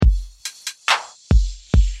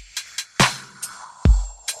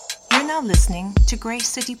now listening to Grace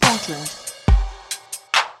City Portland.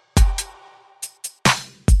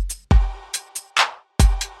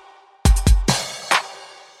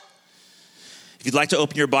 If you'd like to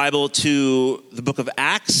open your Bible to the book of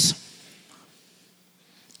Acts,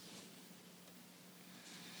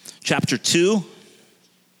 chapter 2,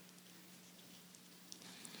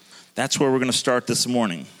 that's where we're going to start this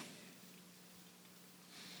morning.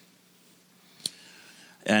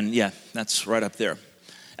 And yeah, that's right up there.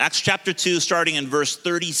 Acts chapter 2, starting in verse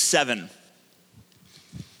 37.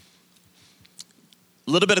 A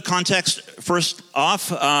little bit of context first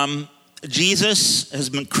off. Jesus has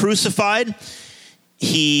been crucified.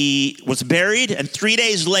 He was buried, and 3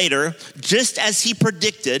 days later, just as he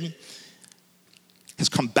predicted, has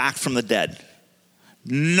come back from the dead.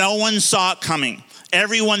 No one saw it coming.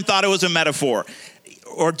 Everyone thought it was a metaphor,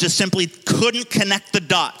 or just simply couldn't connect the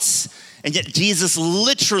dots. And yet Jesus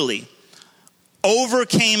literally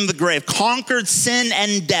overcame the grave, conquered sin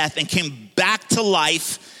and death, and came back to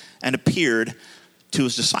life and appeared to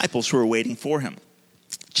his disciples who were waiting for him.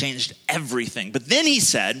 Changed everything. But then he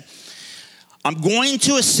said, I'm going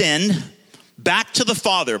to ascend back to the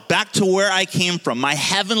Father, back to where I came from, my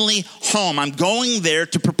heavenly home. I'm going there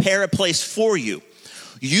to prepare a place for you.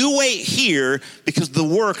 You wait here because the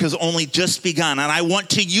work has only just begun, and I want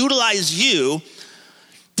to utilize you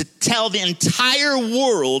to tell the entire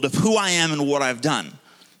world of who I am and what I've done,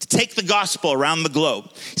 to take the gospel around the globe.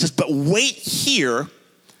 He says, but wait here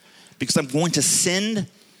because I'm going to send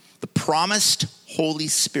the promised Holy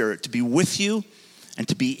Spirit to be with you and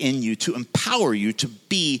to be in you, to empower you to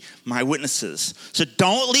be my witnesses. So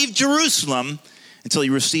don't leave Jerusalem until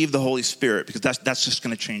you receive the Holy Spirit, because that's just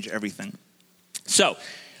going to change everything. So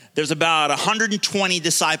there's about 120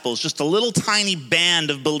 disciples, just a little tiny band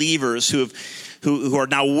of believers who are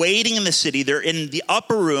now waiting in the city. They're in the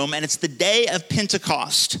upper room, and it's the day of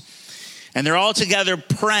Pentecost. And they're all together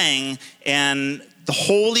praying, and the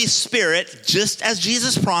Holy Spirit, just as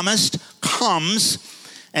Jesus promised, comes.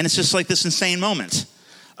 And it's just like this insane moment.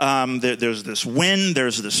 There's this wind,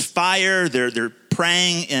 there's this fire, they're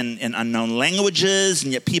praying in unknown languages,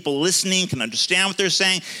 and yet people listening can understand what they're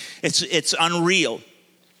saying. It's unreal.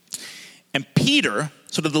 And Peter,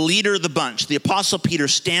 sort of the leader of the bunch, the apostle Peter,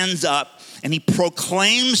 stands up and he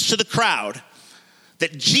proclaims to the crowd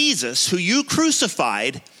that Jesus, who you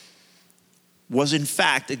crucified, was in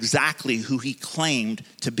fact exactly who he claimed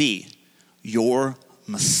to be, your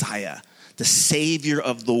Messiah, the Savior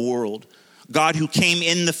of the world, God who came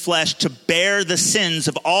in the flesh to bear the sins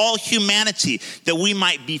of all humanity, that we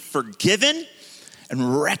might be forgiven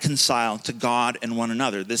and reconciled to God and one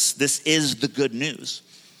another. This is the good news.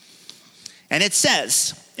 And it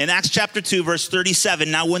says in Acts chapter 2, verse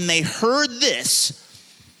 37, now when they heard this,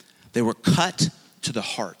 they were cut to the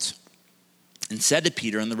heart and said to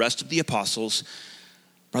Peter and the rest of the apostles,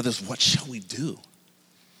 brothers, what shall we do?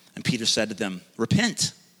 And Peter said to them,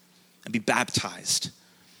 repent and be baptized,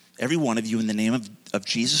 every one of you, in the name of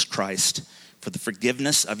Jesus Christ, for the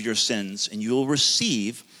forgiveness of your sins, and you will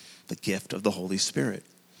receive the gift of the Holy Spirit.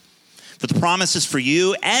 For the promise is for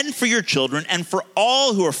you and for your children and for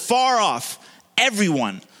all who are far off,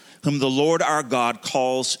 everyone whom the Lord our God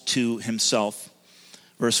calls to himself.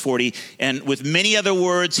 Verse 40, and with many other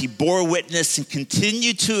words, he bore witness and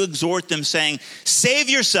continued to exhort them, saying, save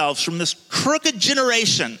yourselves from this crooked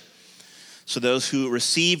generation. So those who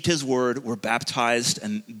received his word were baptized,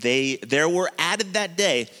 and there were added that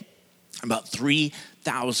day about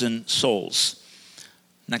 3,000 souls.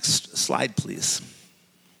 Next slide, please.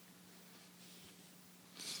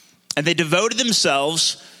 And they devoted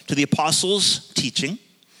themselves to the apostles' teaching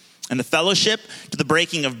and the fellowship, to the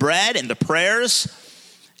breaking of bread and the prayers.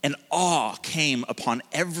 And awe came upon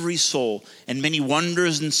every soul, and many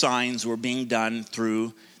wonders and signs were being done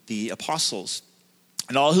through the apostles.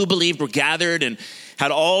 And all who believed were gathered and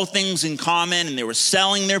had all things in common, and they were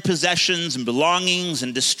selling their possessions and belongings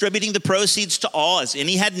and distributing the proceeds to all as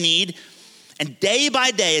any had need. And day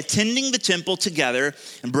by day, attending the temple together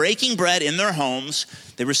and breaking bread in their homes,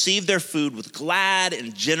 they received their food with glad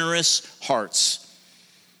and generous hearts,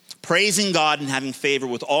 praising God and having favor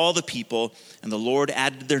with all the people. And the Lord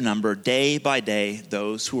added to their number day by day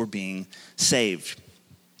those who were being saved.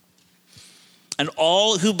 And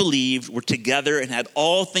all who believed were together and had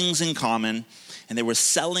all things in common, and they were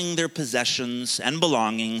selling their possessions and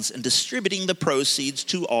belongings and distributing the proceeds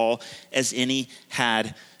to all as any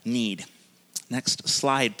had need. Next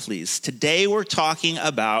slide, please. Today we're talking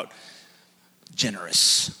about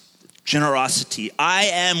generosity. I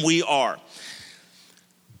am, we are.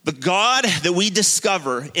 The God that we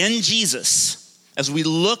discover in Jesus as we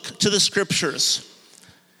look to the scriptures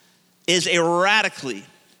is a radically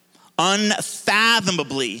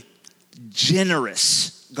unfathomably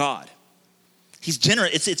generous God. He's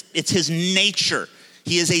generous. It's his nature.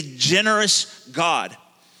 He is a generous God.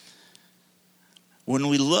 When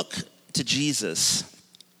we look to Jesus,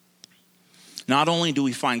 not only do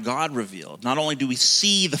we find God revealed, not only do we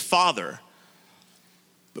see the Father,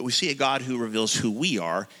 but we see a God who reveals who we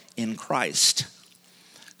are in Christ.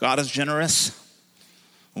 God is generous.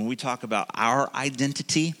 When we talk about our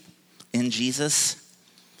identity in Jesus,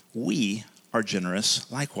 we are generous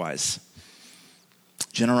likewise.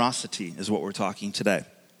 Generosity is what we're talking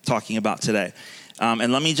about today.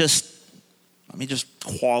 And let me just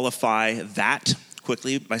qualify that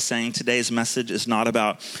quickly by saying today's message is not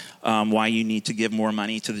about why you need to give more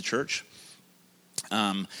money to the church.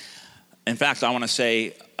 In fact, I want to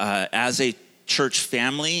say, as a church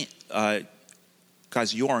family,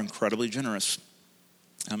 guys, you are incredibly generous.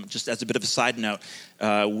 Just as a bit of a side note,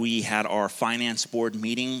 we had our finance board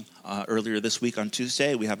meeting earlier this week on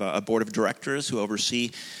Tuesday. We have a board of directors who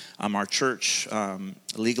oversee our church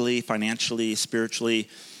legally, financially, spiritually.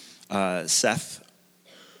 Seth,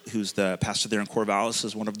 who's the pastor there in Corvallis,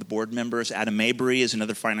 is one of the board members. Adam Mabry is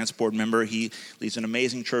another finance board member. He leads an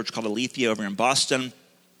amazing church called Aletheia over in Boston.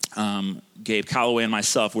 Gabe Calloway and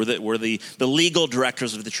myself, we're the legal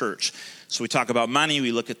directors of the church. So we talk about money,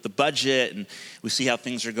 we look at the budget, and we see how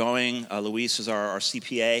things are going. Luis is our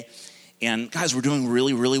CPA. And guys, we're doing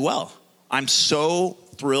really, really well. I'm so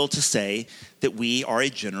thrilled to say that we are a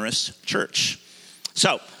generous church.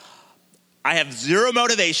 So I have zero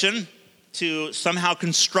motivation to somehow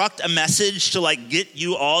construct a message to get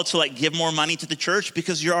you all to give more money to the church,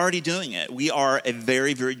 because you're already doing it. We are a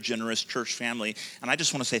very, very generous church family. And I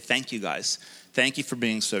just want to say thank you, guys. Thank you for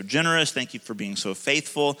being so generous. Thank you for being so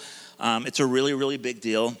faithful. It's a really, really big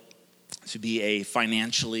deal to be a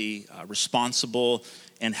financially responsible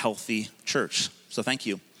and healthy church. So thank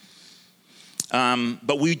you.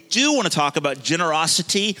 But we do want to talk about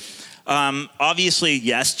generosity. Obviously,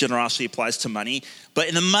 yes, generosity applies to money, but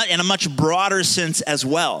in a much broader sense as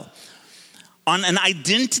well. On an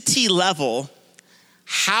identity level,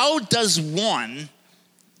 how does one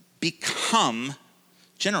become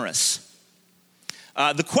generous?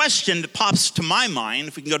 The question that pops to my mind,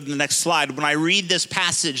 if we can go to the next slide, when I read this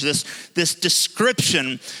passage, this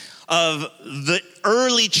description of the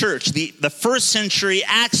early church, the first century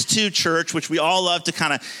Acts 2 church, which we all love to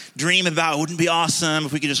kind of dream about. Wouldn't it be awesome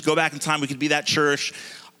if we could just go back in time, we could be that church?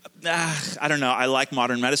 I don't know. I like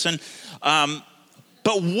modern medicine.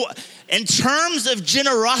 But in terms of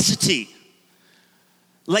generosity,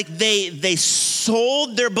 they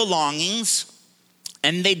sold their belongings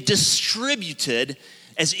and they distributed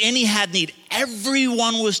as any had need.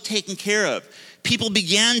 Everyone was taken care of. People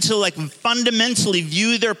began to fundamentally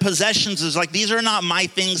view their possessions as these are not my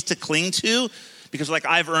things to cling to because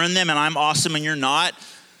I've earned them and I'm awesome and you're not.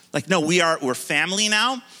 No, we're family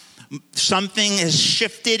now. Something has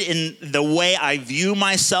shifted in the way I view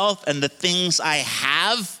myself and the things I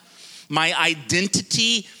have. My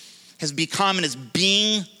identity has become and is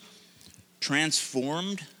being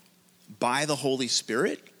transformed by the Holy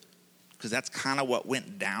Spirit, because that's kind of what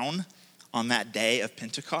went down on that day of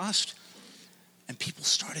Pentecost. And people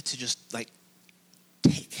started to just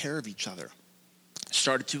take care of each other,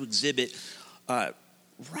 started to exhibit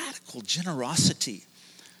radical generosity.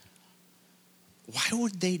 Why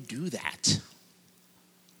would they do that?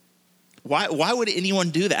 Why would anyone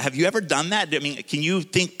do that? Have you ever done that? I mean, can you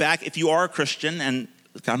think back, if you are a Christian, and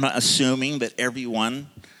I'm not assuming that everyone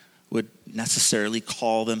would necessarily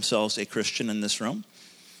call themselves a Christian in this room.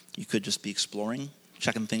 You could just be exploring,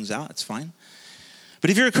 checking things out. It's fine. But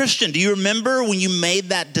if you're a Christian, do you remember when you made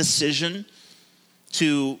that decision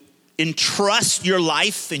to entrust your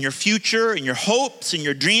life and your future and your hopes and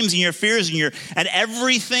your dreams and your fears and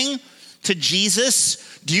everything to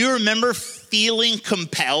Jesus? Do you remember feeling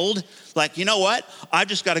compelled? You know what? I've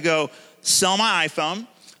just got to go sell my iPhone,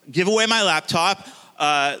 give away my laptop,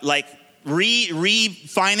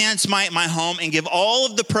 refinance my home and give all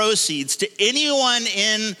of the proceeds to anyone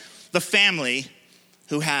in the family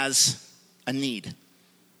who has a need.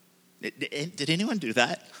 Did anyone do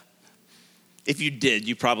that? If you did,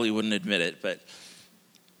 you probably wouldn't admit it, but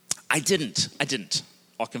I didn't.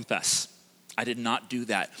 I'll confess. I did not do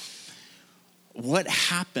that. What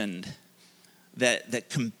happened that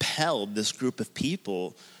compelled this group of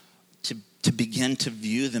people to begin to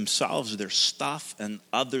view themselves, their stuff, and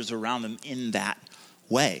others around them in that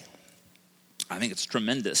way? I think it's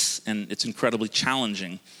tremendous, and it's incredibly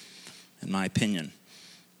challenging, in my opinion.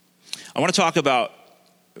 I want to talk about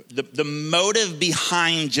the motive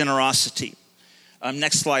behind generosity.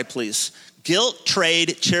 Next slide, please. Guilt,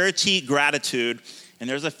 trade, charity, gratitude, And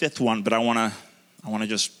there's a fifth one, but I want to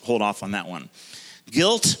just hold off on that one.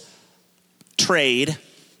 Guilt, trade,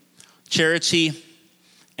 charity,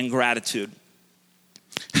 and gratitude.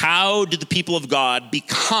 How did the people of God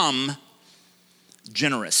become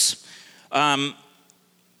generous?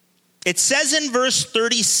 It says in verse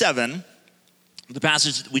 37, the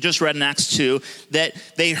passage we just read in Acts 2, that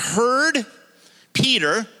they heard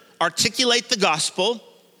Peter articulate the gospel.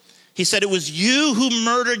 He said, it was you who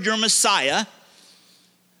murdered your Messiah.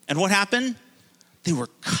 And what happened? They were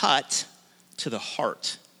cut to the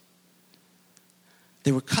heart.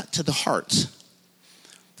 They were cut to the heart.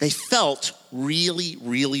 They felt really,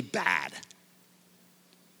 really bad.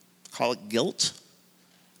 Call it guilt.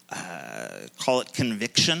 Call it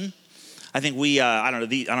conviction. I think I don't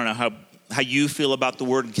know how you feel about the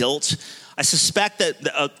word guilt. I suspect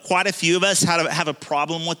that quite a few of us have a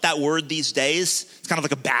problem with that word these days. It's kind of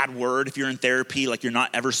like a bad word if you're in therapy, like you're not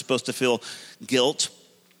ever supposed to feel guilt.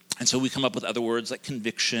 And so we come up with other words like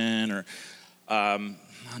conviction or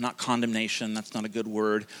not condemnation. That's not a good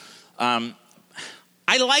word.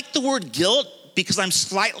 I like the word guilt because I'm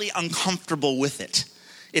slightly uncomfortable with it.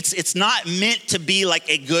 It's not meant to be like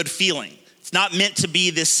a good feeling. It's not meant to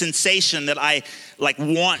be this sensation that I like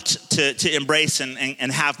want to embrace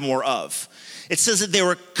and have more of. It says that they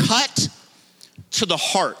were cut to the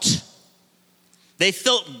heart. They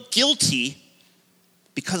felt guilty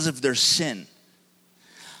because of their sin.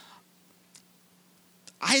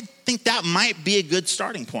 I think that might be a good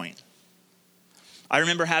starting point. I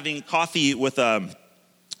remember having coffee with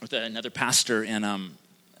another pastor in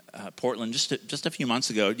Portland just a few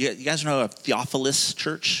months ago. You guys know of Theophilus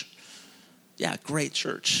Church? Yeah, great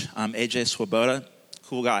church. AJ Swoboda,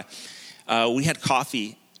 cool guy. We had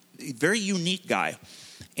coffee, very unique guy.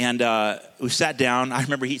 And we sat down. I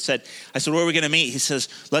remember I said, where are we going to meet? He says,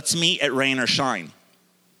 let's meet at Rain or Shine.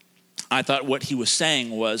 I thought what he was saying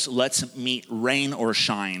was, let's meet rain or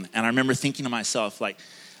shine. And I remember thinking to myself, like,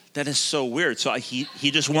 that is so weird. So he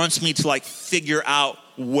just wants me to like figure out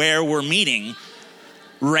where we're meeting,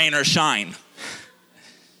 rain or shine.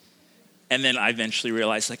 And then I eventually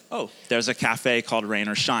realized, like, oh, there's a cafe called Rain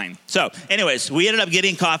or Shine. So anyways, we ended up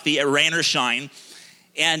getting coffee at Rain or Shine.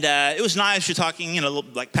 And it was nice. You're talking,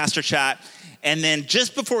 like pastor chat. And then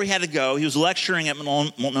just before we had to go, he was lecturing at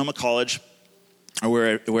Multnomah College, or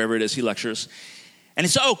wherever it is he lectures. And he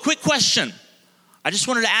said, quick question. I just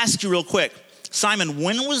wanted to ask you real quick. Simon,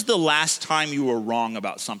 when was the last time you were wrong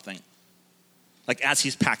about something? Like as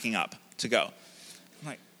he's packing up to go. I'm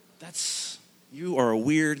like, you are a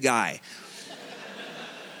weird guy.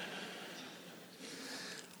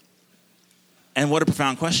 And what a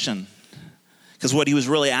profound question. Because what he was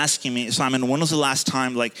really asking me, Simon, when was the last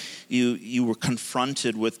time like you were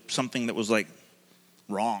confronted with something that was like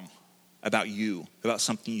wrong about you, about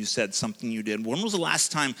something you said, something you did? When was the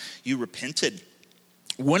last time you repented?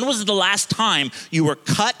 When was the last time you were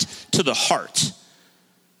cut to the heart?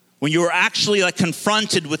 When you were actually like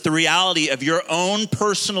confronted with the reality of your own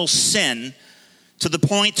personal sin to the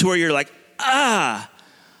point to where you're like, I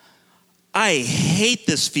hate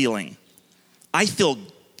this feeling. I feel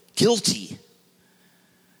guilty.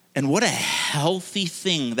 And what a healthy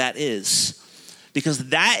thing that is. Because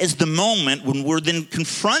that is the moment when we're then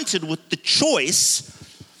confronted with the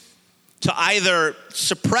choice to either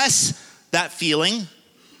suppress that feeling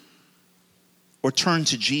or turn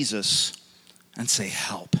to Jesus and say,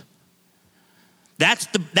 help. That's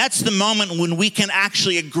the moment when we can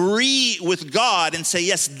actually agree with God and say,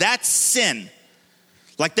 yes, that's sin.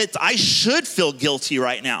 Like that, I should feel guilty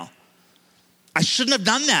right now. I shouldn't have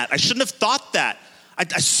done that. I shouldn't have thought that. I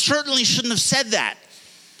certainly shouldn't have said that.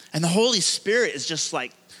 And the Holy Spirit is just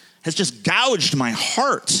like, has just gouged my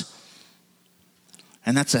heart.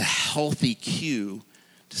 And that's a healthy cue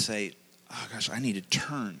to say, oh gosh, I need to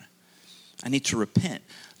turn. I need to repent.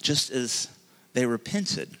 Just as they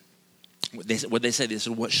repented. What they said,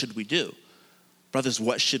 what should we do? Brothers,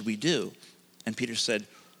 what should we do? And Peter said,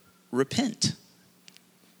 repent.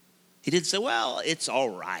 He didn't say, well, it's all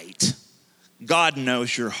right. God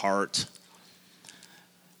knows your heart.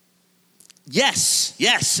 Yes,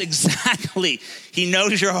 exactly. He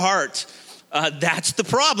knows your heart. That's the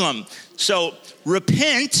problem. So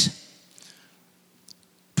repent,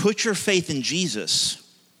 put your faith in Jesus,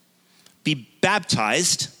 be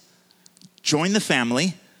baptized, join the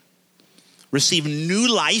family, receive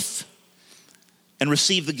new life, and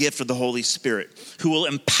receive the gift of the Holy Spirit, who will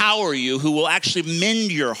empower you, who will actually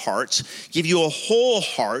mend your heart, give you a whole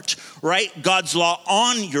heart, write God's law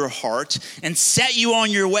on your heart, and set you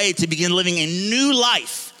on your way to begin living a new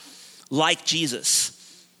life like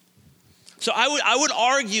Jesus. So I would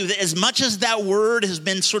argue that as much as that word has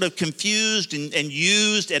been sort of confused and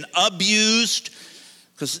used and abused,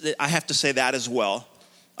 because I have to say that as well,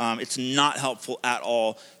 it's not helpful at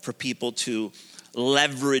all for people to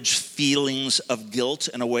leverage feelings of guilt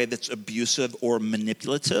in a way that's abusive or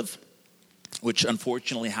manipulative, which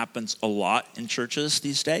unfortunately happens a lot in churches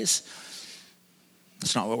these days.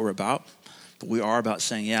 That's not what we're about. But we are about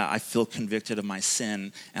saying, yeah, I feel convicted of my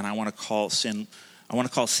sin, and I want to call sin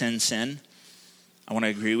sin. I want to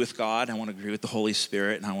agree with God. I want to agree with the Holy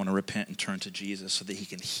Spirit, and I want to repent and turn to Jesus so that he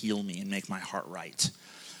can heal me and make my heart right.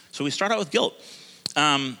 So we start out with guilt.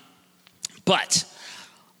 But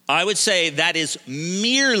I would say that is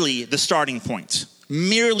merely the starting point.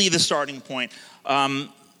 Merely the starting point. I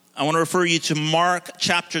want to refer you to Mark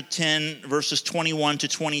chapter 10, verses 21 to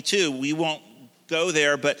 22. We won't go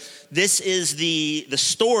there, but this is the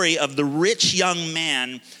story of the rich young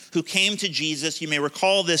man who came to Jesus. You may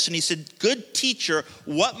recall this, and he said, "Good teacher,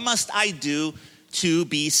 what must I do to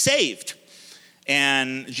be saved?"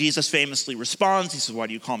 And Jesus famously responds. He says, "Why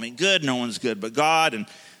do you call me good? No one's good but God." And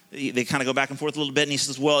they kind of go back and forth a little bit, and he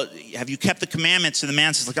says, "Well, have you kept the commandments?" And the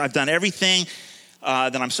man says, "Look, I've done everything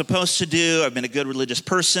that I'm supposed to do. I've been a good religious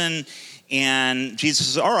person." And Jesus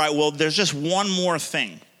says, "All right, well, there's just one more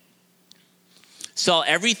thing. Sell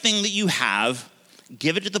everything that you have,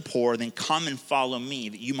 give it to the poor, then come and follow me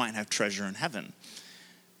that you might have treasure in heaven."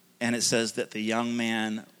 And it says that the young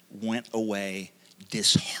man went away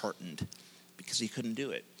disheartened because he couldn't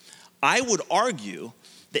do it. I would argue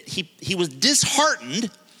that he was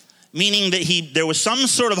disheartened, meaning that there was some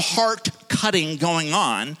sort of heart cutting going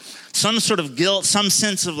on, some sort of guilt, some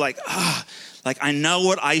sense of like I know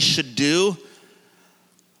what I should do,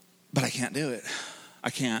 but I can't do it.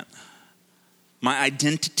 I can't. My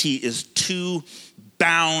identity is too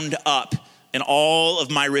bound up in all of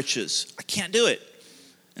my riches. I can't do it.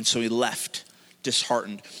 And so he left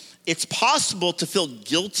disheartened. It's possible to feel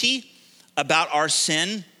guilty about our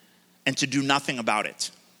sin and to do nothing about it.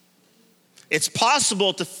 It's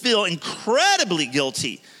possible to feel incredibly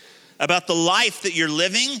guilty about the life that you're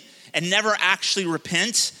living and never actually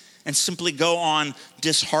repent and simply go on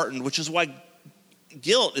disheartened, which is why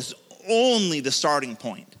guilt is only the starting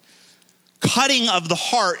point. Cutting of the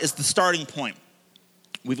heart is the starting point.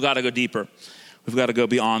 We've got to go deeper. We've got to go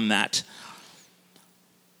beyond that.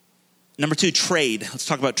 Number 2, trade. Let's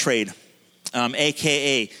talk about trade,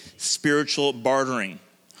 AKA spiritual bartering,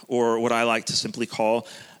 or what I like to simply call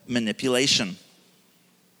manipulation.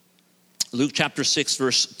 Luke chapter 6,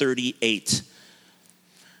 verse 38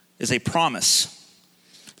 is a promise.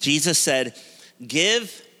 Jesus said,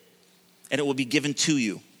 "Give, and it will be given to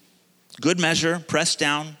you. Good measure, pressed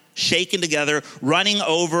down, shaken together, running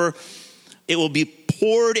over, it will be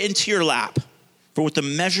poured into your lap. For with the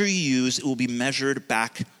measure you use, it will be measured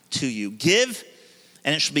back to you. Give,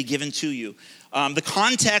 and it shall be given to you." The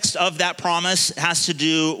context of that promise has to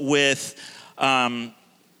do with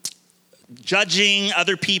judging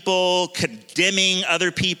other people, condemning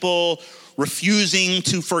other people, refusing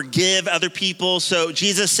to forgive other people. So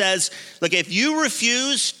Jesus says, look, if you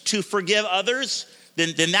refuse to forgive others,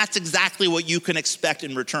 then that's exactly what you can expect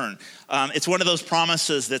in return. It's one of those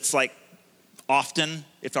promises that's like often,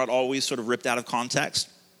 if not always, sort of ripped out of context.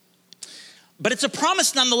 But it's a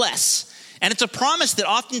promise nonetheless. And it's a promise that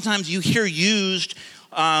oftentimes you hear used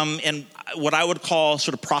in what I would call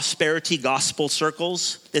sort of prosperity gospel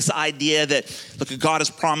circles. This idea that, look, God has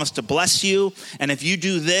promised to bless you, and if you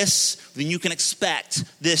do this, then you can expect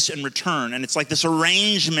this in return. And it's like this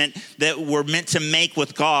arrangement that we're meant to make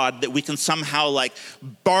with God that we can somehow like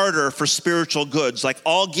barter for spiritual goods. Like,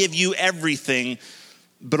 I'll give you everything,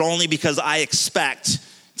 but only because I expect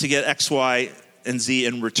to get X, Y, and Z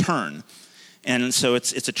in return. And so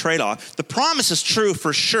it's a trade-off. The promise is true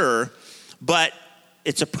for sure, but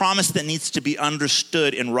it's a promise that needs to be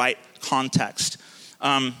understood in right context.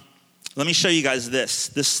 Let me show you guys this.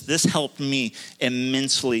 This helped me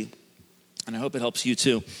immensely, and I hope it helps you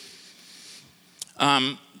too.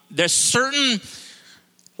 There's certain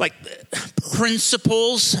like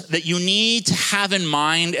principles that you need to have in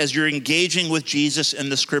mind as you're engaging with Jesus in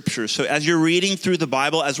the scriptures. So as you're reading through the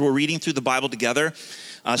Bible, as we're reading through the Bible together,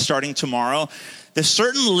 starting tomorrow, there's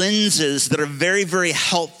certain lenses that are very, very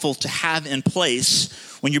helpful to have in place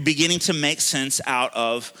when you're beginning to make sense out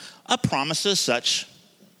of promises such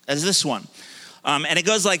as this one. And it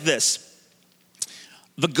goes like this.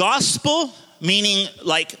 The gospel, meaning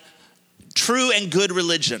like true and good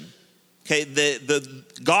religion. Okay, the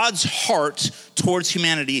God's heart towards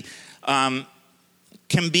humanity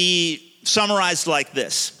can be summarized like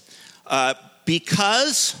this.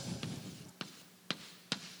 Because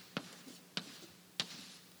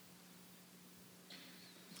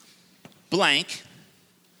blank,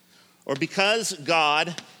 or because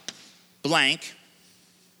God blank,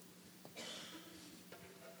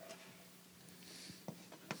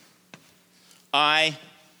 I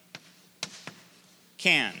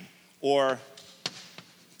can, or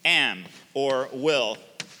am, or will,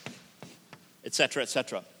 etc.,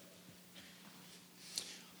 etc.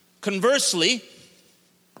 Conversely,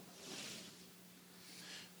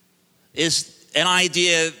 is an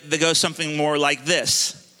idea that goes something more like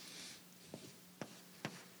this.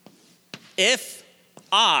 If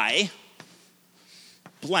I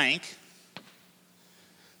blank,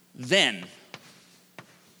 then.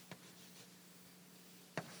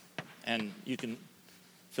 And you can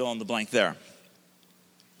fill in the blank there.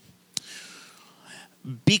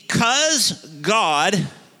 Because God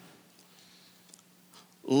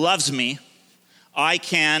loves me, I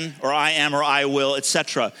can, or I am, or I will,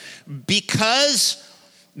 etc. Because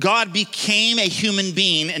God became a human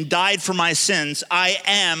being and died for my sins, I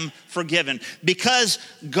am forgiven. Because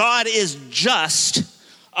God is just,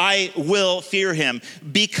 I will fear him.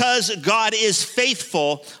 Because God is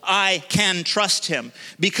faithful, I can trust him.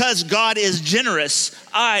 Because God is generous,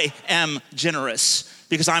 I am generous.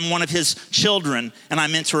 Because I'm one of his children and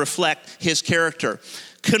I'm meant to reflect his character.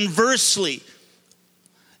 Conversely,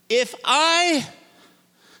 if I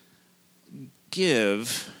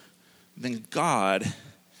give, then God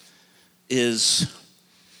is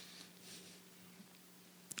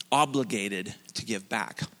obligated to give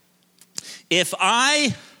back. If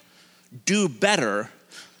I do better,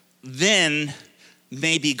 then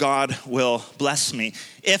maybe God will bless me.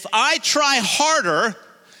 If I try harder,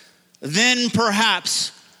 then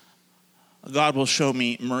perhaps God will show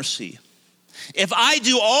me mercy. If I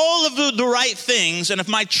do all of the right things, and if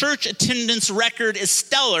my church attendance record is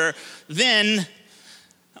stellar, then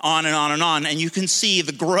on and on and on. And you can see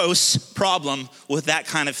the gross problem with that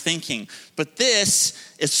kind of thinking. But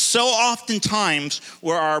this is so oftentimes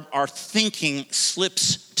where our thinking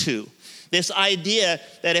slips to. This idea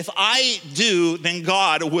that if I do, then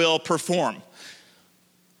God will perform.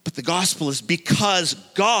 But the gospel is because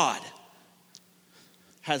God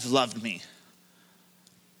has loved me,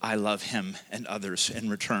 I love him and others in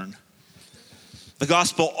return. The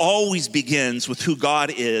gospel always begins with who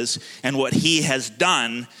God is and what he has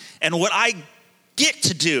done and what I get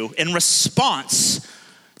to do in response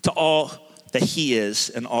to all that he is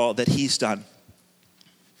and all that he's done.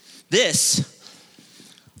 This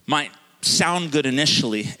might sound good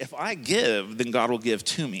initially. If I give, then God will give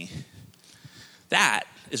to me. That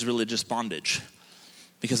is religious bondage.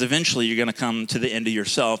 Because eventually you're going to come to the end of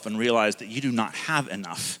yourself and realize that you do not have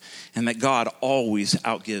enough and that God always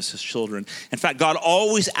outgives his children. In fact, God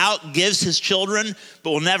always outgives his children,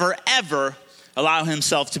 but will never, ever allow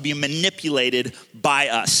himself to be manipulated by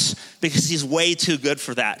us because he's way too good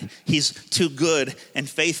for that. He's too good and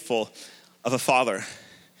faithful of a father.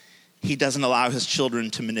 He doesn't allow his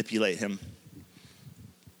children to manipulate him.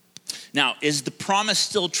 Now, is the promise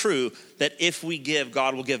still true that if we give,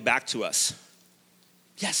 God will give back to us?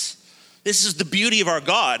 Yes. This is the beauty of our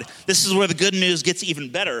God. This is where the good news gets even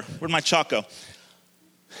better. Where'd my chalk go?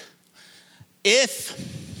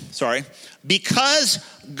 Because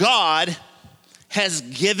God has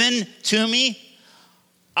given to me,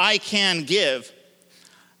 I can give.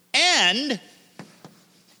 And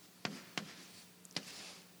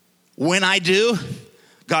when I do,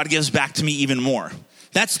 God gives back to me even more.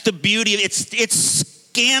 That's the beauty of it. It's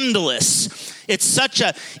scandalous.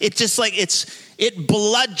 It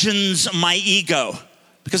bludgeons my ego.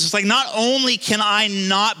 Because it's like, not only can I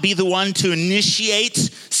not be the one to initiate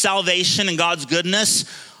salvation and God's goodness,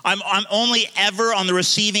 I'm only ever on the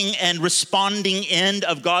receiving and responding end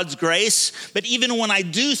of God's grace. But even when I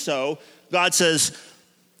do so, God says,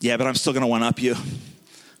 yeah, but I'm still going to one-up you.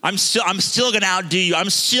 I'm still going to outdo you. I'm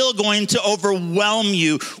still going to overwhelm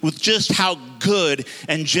you with just how good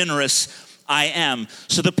and generous I am.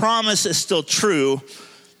 So the promise is still true,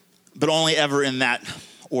 but only ever in that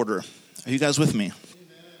order. Are you guys with me?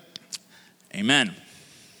 Amen.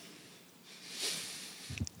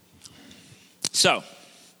 So,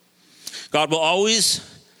 God will always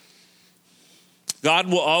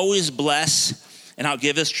bless and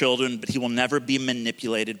outgive his children, but he will never be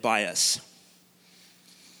manipulated by us.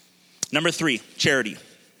 Number 3, charity.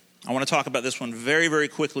 I want to talk about this one very, very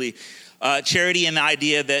quickly. Charity and the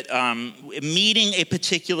idea that meeting a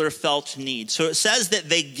particular felt need. So it says that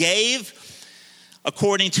they gave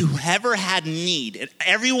according to whoever had need. And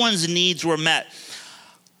everyone's needs were met.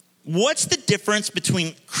 What's the difference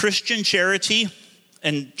between Christian charity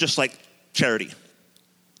and just like charity?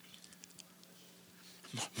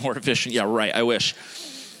 More efficient. Yeah, right. I wish.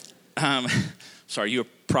 Sorry, you were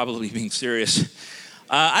probably being serious.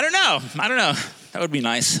 I don't know. That would be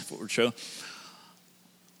nice if it were true.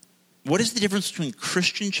 What is the difference between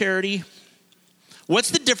Christian charity? What's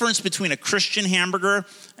the difference between a Christian hamburger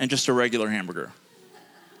and just a regular hamburger?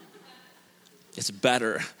 It's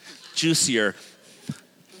better, juicier,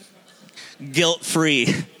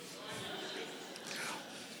 guilt-free.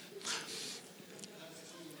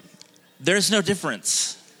 There's no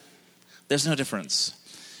difference. There's no difference.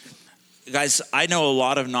 Guys, I know a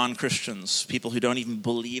lot of non-Christians, people who don't even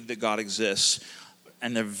believe that God exists,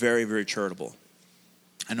 and they're very, very charitable.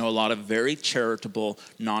 I know a lot of very charitable,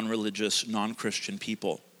 non-religious, non-Christian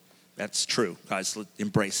people. That's true, guys.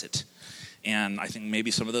 Embrace it. And I think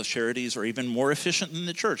maybe some of those charities are even more efficient than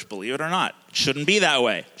the church, believe it or not. Shouldn't be that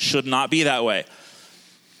way. Should not be that way.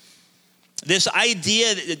 This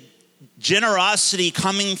idea that generosity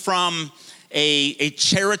coming from a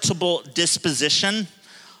charitable disposition,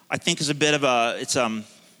 I think is a bit of it's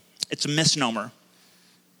a misnomer.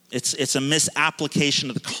 It's a misapplication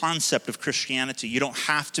of the concept of Christianity. You don't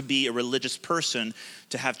have to be a religious person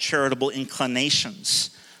to have charitable inclinations.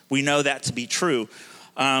 We know that to be true.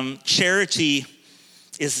 Charity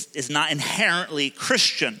is not inherently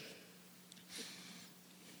Christian.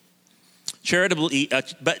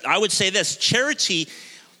 But I would say this, charity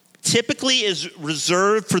typically is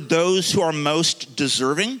reserved for those who are most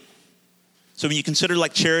deserving. So when you consider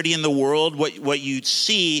like charity in the world, what you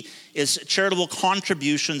see is charitable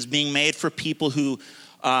contributions being made for people who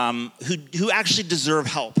actually deserve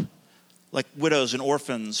help, like widows and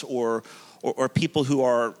orphans, or people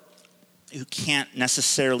who can't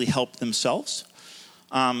necessarily help themselves.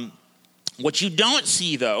 What you don't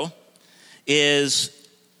see, though, is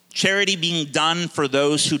charity being done for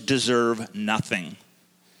those who deserve nothing.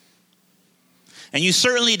 And you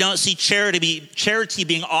certainly don't see charity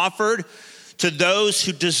being offered to those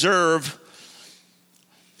who deserve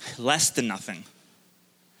less than nothing.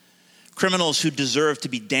 Criminals who deserve to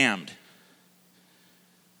be damned.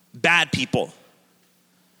 Bad people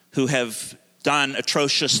who have done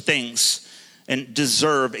atrocious things and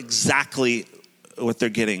deserve exactly what they're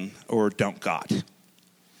getting or don't got.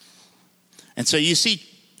 And so you see,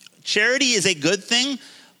 charity is a good thing,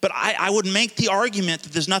 but I would make the argument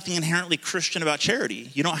that there's nothing inherently Christian about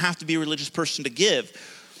charity. You don't have to be a religious person to give.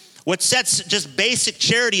 What sets just basic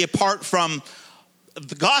charity apart from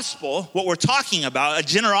the gospel, what we're talking about, a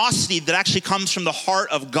generosity that actually comes from the heart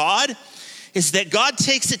of God, is that God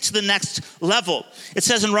takes it to the next level. It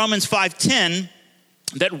says in Romans 5:10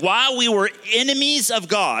 that while we were enemies of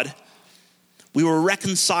God, we were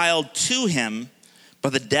reconciled to him by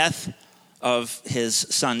the death of his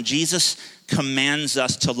son. Jesus commands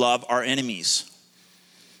us to love our enemies.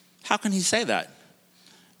 How can he say that?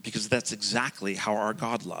 Because that's exactly how our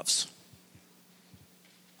God loves.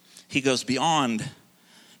 He goes beyond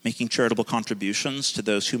making charitable contributions to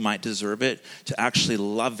those who might deserve it, to actually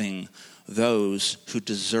loving those who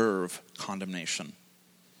deserve condemnation.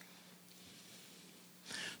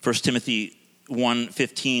 1 Timothy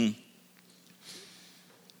 1:15,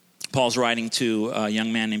 Paul's writing to a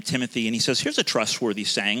young man named Timothy, and he says, here's a trustworthy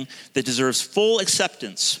saying that deserves full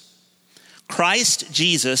acceptance. Christ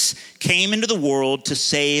Jesus came into the world to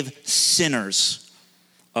save sinners,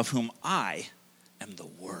 of whom I am the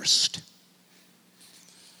worst.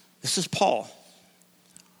 This is Paul,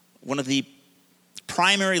 one of the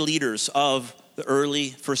primary leaders of the early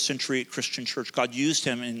first century Christian church. God used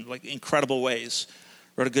him in incredible ways.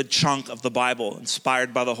 Wrote a good chunk of the Bible,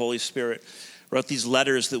 inspired by the Holy Spirit. Wrote these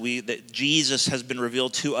letters that Jesus has been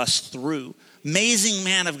revealed to us through. Amazing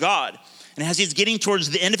man of God. And as he's getting towards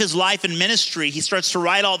the end of his life and ministry, he starts to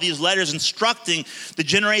write all these letters instructing the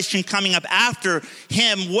generation coming up after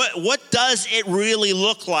him, what does it really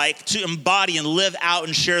look like to embody and live out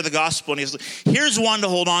and share the gospel? And he's like, here's one to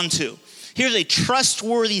hold on to. Here's a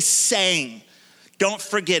trustworthy saying. Don't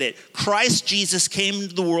forget it. Christ Jesus came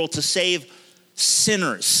into the world to save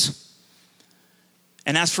sinners.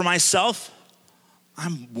 And as for myself,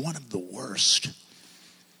 I'm one of the worst.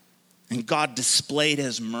 And God displayed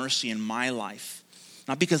his mercy in my life.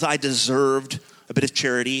 Not because I deserved a bit of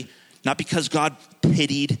charity, not because God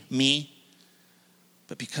pitied me,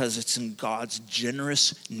 but because it's in God's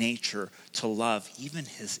generous nature to love even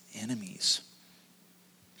his enemies.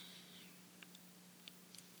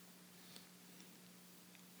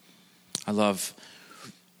 I love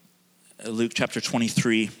Luke chapter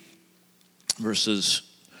 23, verses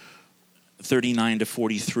 39 to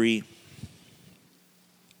 43.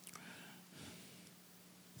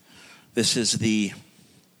 This is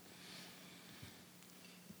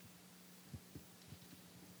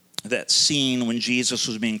that scene when Jesus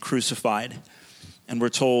was being crucified. And we're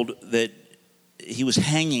told that he was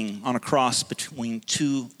hanging on a cross between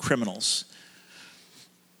two criminals.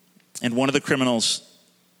 And one of the criminals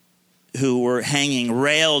who were hanging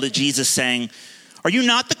railed at Jesus, saying, "Are you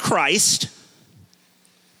not the Christ?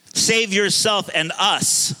 Save yourself and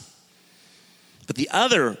us." But the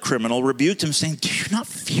other criminal rebuked him, saying, "Do you not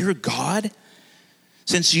fear God,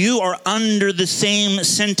 since you are under the same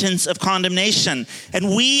sentence of condemnation?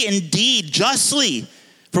 And we indeed justly,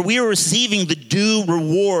 for we are receiving the due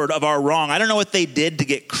reward of our wrong." I don't know what they did to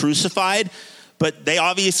get crucified, but they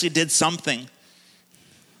obviously did something.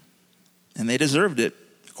 And they deserved it,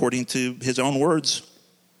 according to his own words.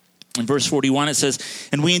 In verse 41, it says,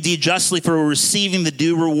 "And we indeed justly, for we're receiving the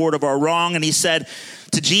due reward of our wrong." And he said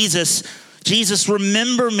to Jesus, "Jesus,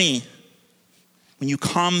 remember me when you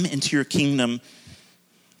come into your kingdom."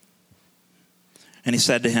 And he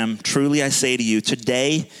said to him, "Truly I say to you,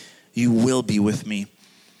 today you will be with me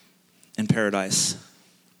in paradise."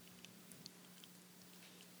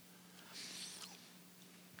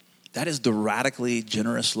 That is the radically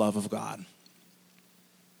generous love of God.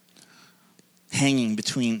 Hanging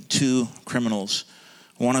between two criminals,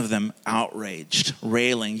 one of them outraged,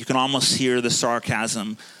 railing. You can almost hear the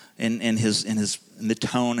sarcasm in the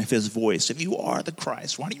tone of his voice. "If you are the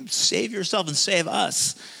Christ, why don't you save yourself and save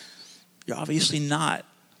us? You're obviously not."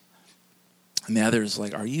 And the other is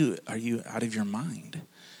like, are you out of your mind?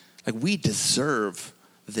 Like, we deserve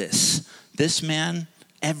this. This man,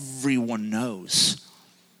 everyone knows,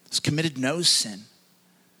 has committed no sin.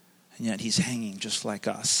 And yet he's hanging just like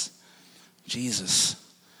us. Jesus,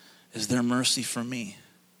 is there mercy for me?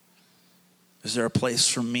 Is there a place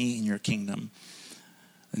for me in your kingdom?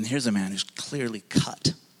 And here's a man who's clearly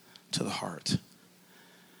cut to the heart.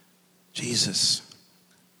 Jesus,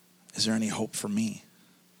 is there any hope for me?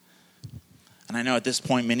 And I know at this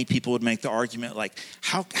point, many people would make the argument like,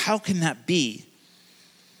 how can that be?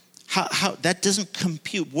 How that doesn't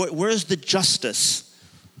compute. Where's the justice?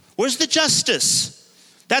 Where's the justice?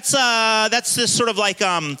 That's this sort of like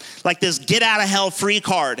this get out of hell free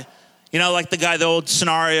card. You know, like the old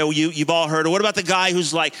scenario you've all heard. Or what about the guy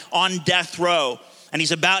who's like on death row and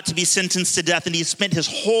he's about to be sentenced to death and he's spent his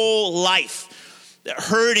whole life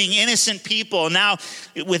hurting innocent people. And now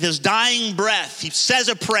with his dying breath, he says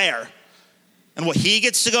a prayer. And what, he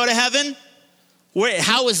gets to go to heaven?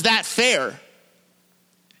 How is that fair?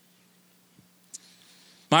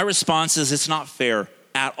 My response is it's not fair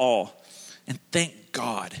at all. And thank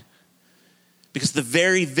God. Because the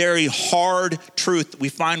very, very hard truth that we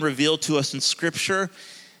find revealed to us in Scripture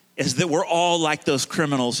is that we're all like those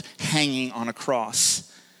criminals hanging on a cross.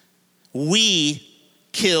 We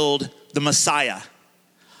killed the Messiah.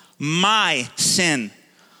 My sin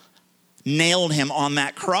nailed him on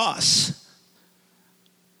that cross.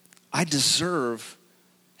 I deserve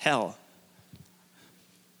hell.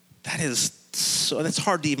 That's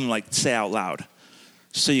hard to even like say out loud,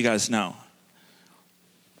 so you guys know.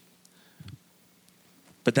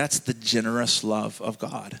 But that's the generous love of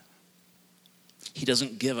God. He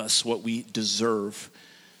doesn't give us what we deserve.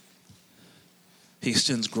 He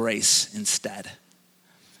extends grace instead.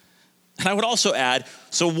 And I would also add,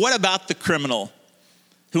 so what about the criminal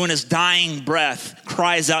who in his dying breath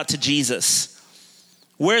cries out to Jesus?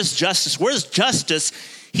 Where's justice? Where's justice?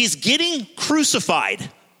 He's getting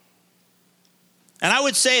crucified. And I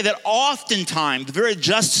would say that oftentimes the very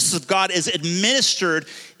justice of God is administered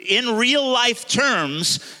in real life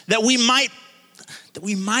terms that we might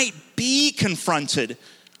be confronted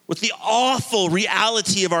with the awful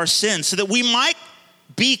reality of our sin, so that we might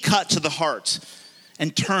be cut to the heart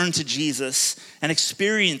and turn to Jesus and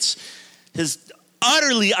experience his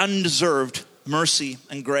utterly undeserved mercy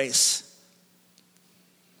and grace.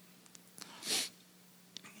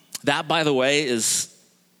 That, by the way, is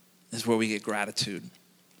where we get gratitude.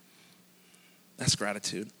 That's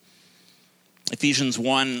gratitude. Ephesians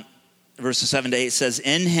 1, verses 7 to 8 says,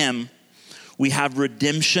 "In him we have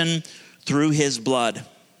redemption through his blood,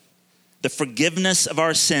 the forgiveness of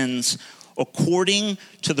our sins, according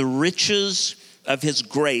to the riches of his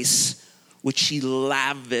grace, which he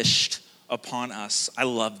lavished upon us." I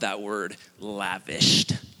love that word,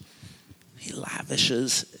 lavished. He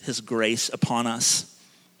lavishes his grace upon us.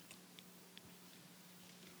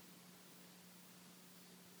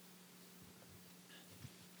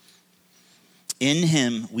 In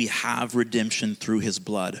him we have redemption through his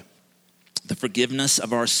blood, the forgiveness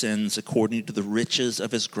of our sins according to the riches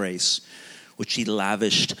of his grace, which he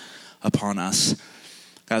lavished upon us.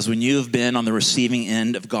 Guys, when you have been on the receiving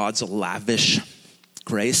end of God's lavish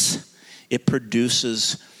grace, it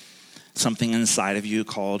produces something inside of you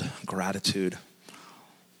called gratitude.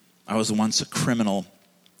 I was once a criminal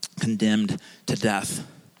condemned to death.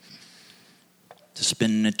 to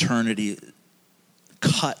spend an eternity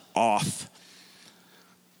cut off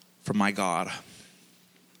from my God.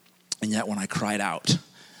 And yet when I cried out,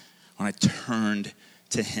 when I turned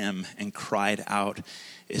to him and cried out,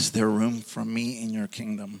 is there room for me in your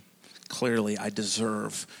kingdom? Clearly I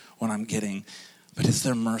deserve what I'm getting, but is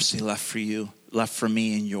there mercy left for you, left for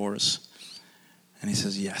me in yours? And he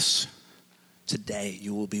says, yes, today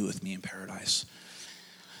you will be with me in paradise.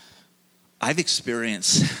 I've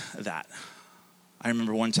experienced that. I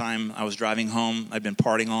remember one time I was driving home. I'd been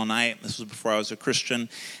partying all night. This was before I was a Christian.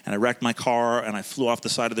 And I wrecked my car, and I flew off the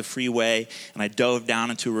side of the freeway, and I dove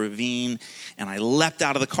down into a ravine, and I leapt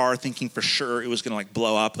out of the car thinking for sure it was going to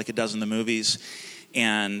blow up like it does in the movies.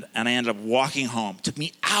 And I ended up walking home. It took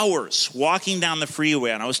me hours walking down the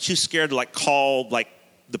freeway, and I was too scared to call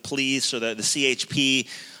the police or the CHP,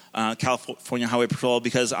 California Highway Patrol,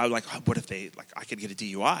 because I was like, what if I could get a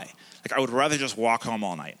DUI? I would rather just walk home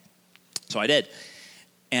all night. So I did.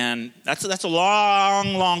 And that's a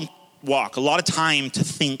long, long walk, a lot of time to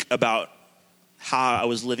think about how I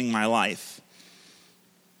was living my life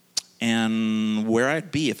and where I'd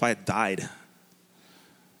be if I had died.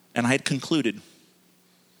 And I had concluded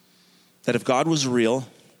that if God was real,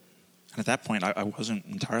 and at that point I wasn't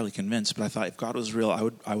entirely convinced, but I thought if God was real,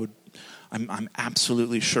 I'm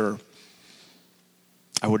absolutely sure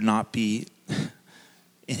I would not be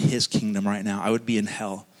in his kingdom right now. I would be in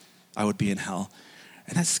hell. I would be in hell.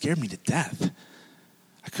 And that scared me to death.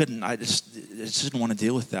 I just didn't want to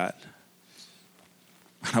deal with that.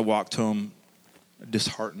 I walked home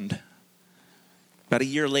disheartened. About a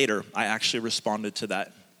year later, I actually responded to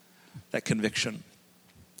that conviction.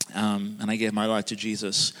 And I gave my life to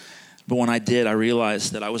Jesus. But when I did, I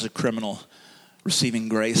realized that I was a criminal receiving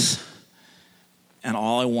grace. And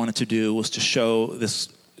all I wanted to do was to show this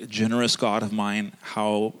generous God of mine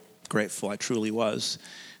how grateful I truly was.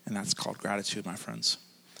 And that's called gratitude, my friends.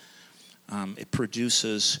 It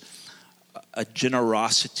produces a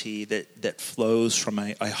generosity that flows from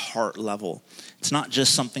a heart level. It's not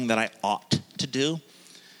just something that I ought to do.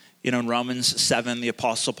 In Romans 7, the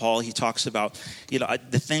Apostle Paul, he talks about,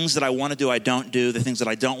 the things that I want to do, I don't do. The things that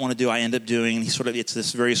I don't want to do, I end up doing. And it's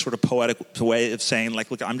this very sort of poetic way of saying, look,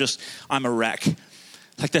 I'm a wreck.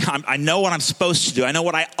 I know what I'm supposed to do. I know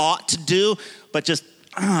what I ought to do, but it's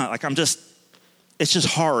just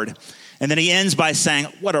hard. And then he ends by saying,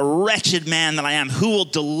 what a wretched man that I am. Who will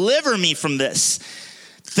deliver me from this?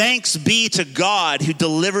 Thanks be to God who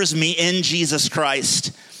delivers me in Jesus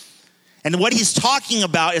Christ. And what he's talking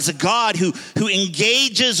about is a God who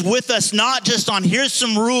engages with us not just on here's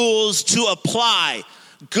some rules to apply.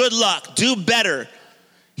 Good luck, do better.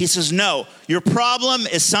 He says, no, your problem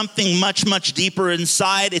is something much, much deeper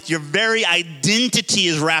inside. It's your very identity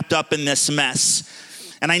is wrapped up in this mess.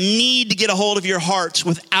 And I need to get a hold of your hearts.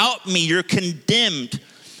 Without me, you're condemned.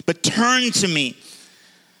 But turn to me,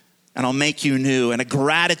 and I'll make you new. And a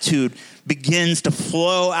gratitude begins to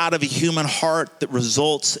flow out of a human heart that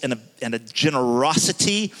results in a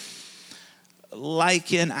generosity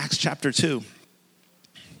like in Acts chapter 2.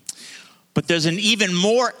 But there's an even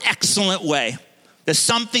more excellent way. There's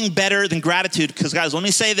something better than gratitude. Because guys, let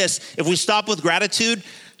me say this. If we stop with gratitude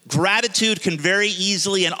can very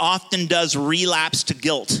easily and often does relapse to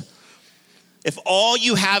guilt. If all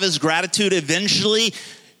you have is gratitude, eventually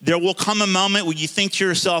there will come a moment where you think to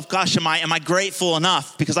yourself, gosh, am I grateful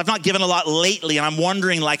enough? Because I've not given a lot lately, and I'm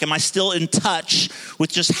wondering, am I still in touch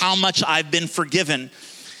with just how much I've been forgiven?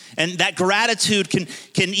 And that gratitude can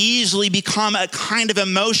easily become a kind of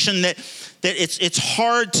emotion that it's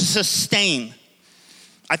hard to sustain.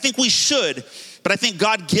 I think we should, but I think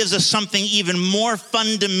God gives us something even more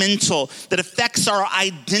fundamental that affects our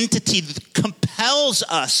identity, that compels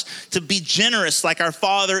us to be generous like our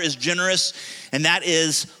Father is generous, and that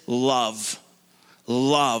is love.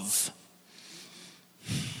 Love.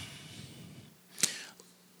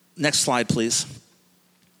 Next slide, please.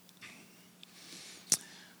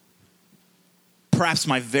 Perhaps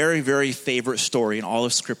my very, very favorite story in all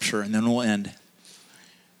of Scripture, and then we'll end.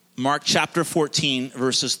 Mark chapter 14,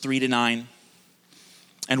 verses 3-9.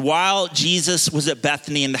 And while Jesus was at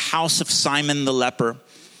Bethany in the house of Simon the leper,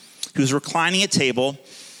 he was reclining at table,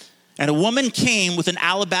 and a woman came with an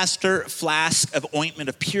alabaster flask of ointment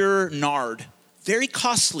of pure nard, very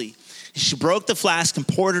costly. She broke the flask and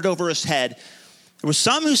poured it over his head. There were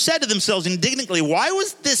some who said to themselves indignantly, why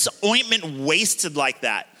was this ointment wasted like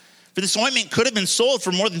that? For this ointment could have been sold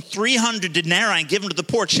for more than 300 denarii and given to the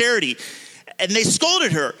poor charity. And they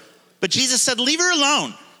scolded her. But Jesus said, leave her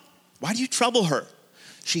alone. Why do you trouble her?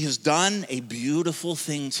 She has done a beautiful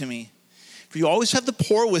thing to me. For you always have the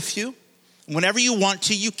poor with you. Whenever you want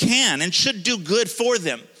to, you can and should do good for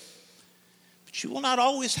them. She will not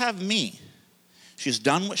always have me. She has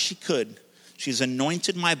done what she could. She has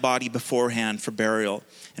anointed my body beforehand for burial.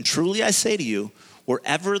 And truly I say to you,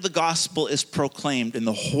 wherever the gospel is proclaimed in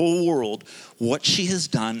the whole world, what she has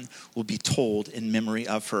done will be told in memory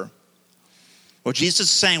of her. What Jesus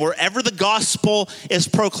is saying, wherever the gospel is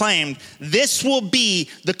proclaimed, this will be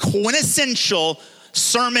the quintessential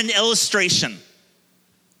sermon illustration.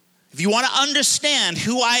 If you want to understand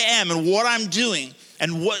who I am and what I'm doing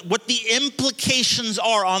and what the implications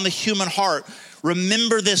are on the human heart,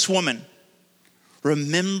 remember this woman.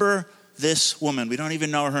 Remember this woman. We don't even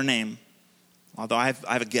know her name, although I have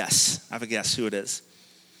a guess. I have a guess who it is.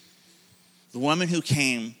 The woman who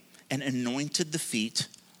came and anointed the feet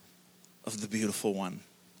of the beautiful one.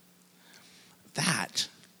 That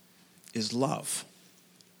is love.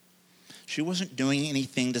 She wasn't doing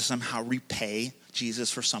anything to somehow repay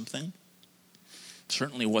Jesus for something.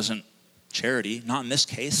 Certainly wasn't charity, not in this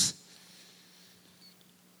case.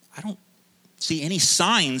 I don't see any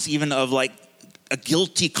signs even of like a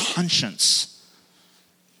guilty conscience.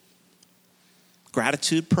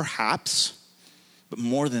 Gratitude, perhaps, but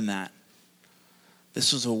more than that,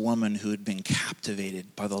 this was a woman who had been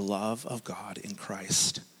captivated by the love of God in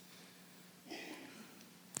Christ.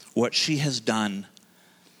 What she has done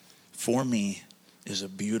for me is a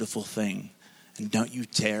beautiful thing, and don't you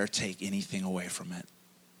dare take anything away from it.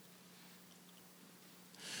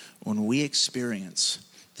 When we experience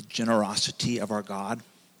the generosity of our God,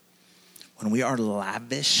 when we are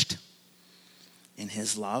lavished in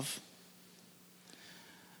his love,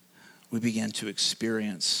 we begin to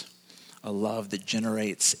experience a love that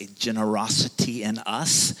generates a generosity in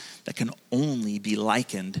us that can only be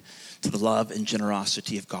likened to the love and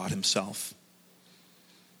generosity of God himself.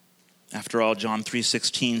 After all, John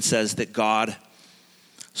 3:16 says that God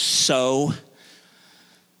so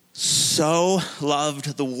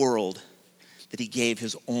loved the world that he gave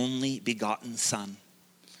his only begotten son.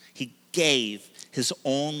 He gave his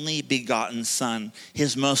only begotten son,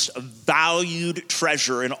 his most valued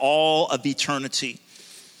treasure in all of eternity,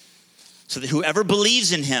 so that whoever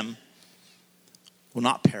believes in him will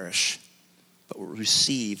not perish, but will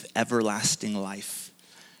receive everlasting life,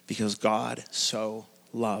 because God so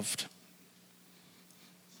loved.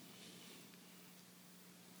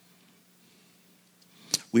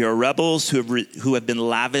 We are rebels who have been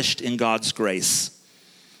lavished in God's grace.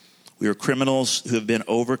 We are criminals who have been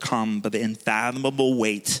overcome by the unfathomable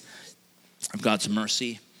weight of God's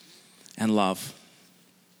mercy and love.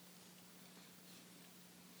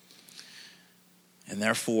 And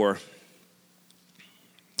therefore,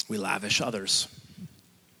 we lavish others.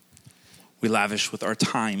 We lavish with our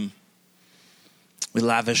time. We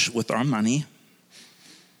lavish with our money.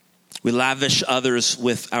 We lavish others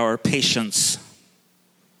with our patience.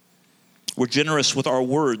 We're generous with our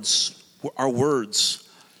words. Our words,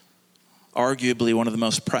 arguably one of the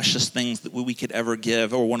most precious things that we could ever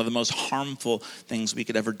give, or one of the most harmful things we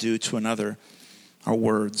could ever do to another, our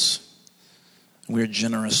words. We're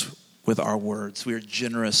generous with our words. We are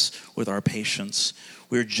generous with our patience.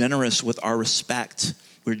 We are generous with our respect.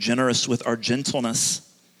 We're generous with our gentleness.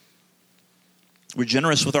 We're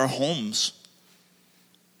generous with our homes,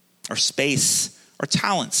 our space, our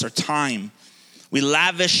talents, our time. We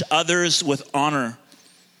lavish others with honor.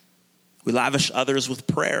 We lavish others with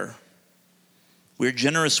prayer. We're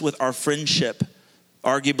generous with our friendship.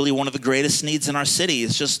 Arguably one of the greatest needs in our city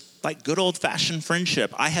is just like good old-fashioned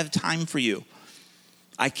friendship. I have time for you.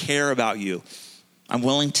 I care about you. I'm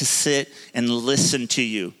willing to sit and listen to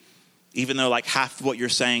you, even though like half of what you're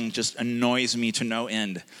saying just annoys me to no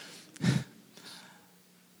end.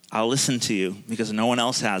 I'll listen to you because no one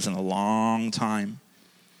else has in a long time.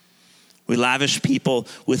 We lavish people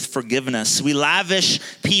with forgiveness. We lavish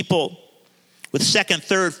people with second,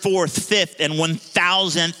 third, fourth, fifth, and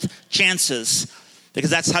 1,000th chances, because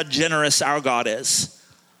that's how generous our God is.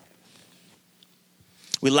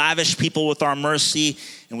 We lavish people with our mercy,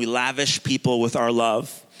 and we lavish people with our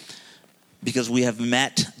love, because we have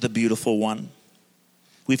met the beautiful one.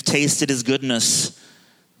 We've tasted his goodness.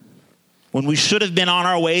 When we should have been on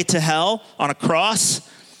our way to hell on a cross,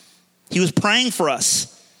 he was praying for us.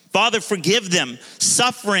 Father, forgive them,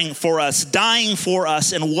 suffering for us, dying for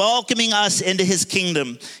us, and welcoming us into his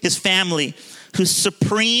kingdom, his family, whose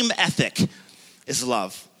supreme ethic is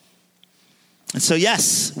love. And so,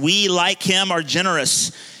 yes, we, like him, are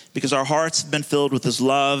generous because our hearts have been filled with his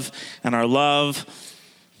love, and our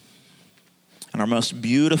most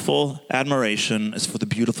beautiful admiration is for the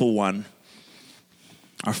beautiful one,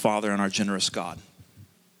 our Father and our generous God.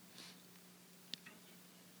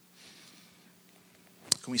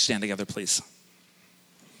 Can we stand together, please?